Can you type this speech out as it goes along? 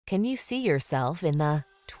Can you see yourself in the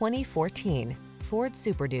 2014 Ford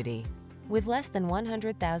Super Duty? With less than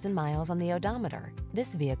 100,000 miles on the odometer,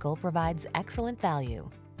 this vehicle provides excellent value.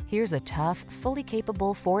 Here's a tough, fully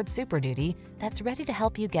capable Ford Super Duty that's ready to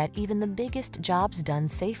help you get even the biggest jobs done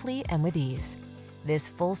safely and with ease. This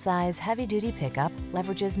full-size, heavy-duty pickup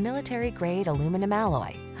leverages military-grade aluminum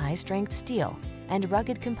alloy, high-strength steel, and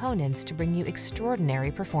rugged components to bring you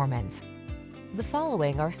extraordinary performance. The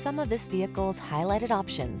following are some of this vehicle's highlighted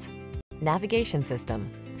options: navigation system,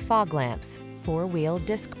 fog lamps, four-wheel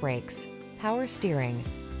disc brakes, power steering.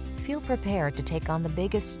 Feel prepared to take on the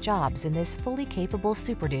biggest jobs in this fully capable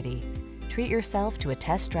Super Duty. Treat yourself to a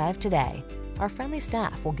test drive today. Our friendly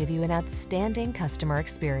staff will give you an outstanding customer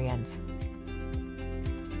experience.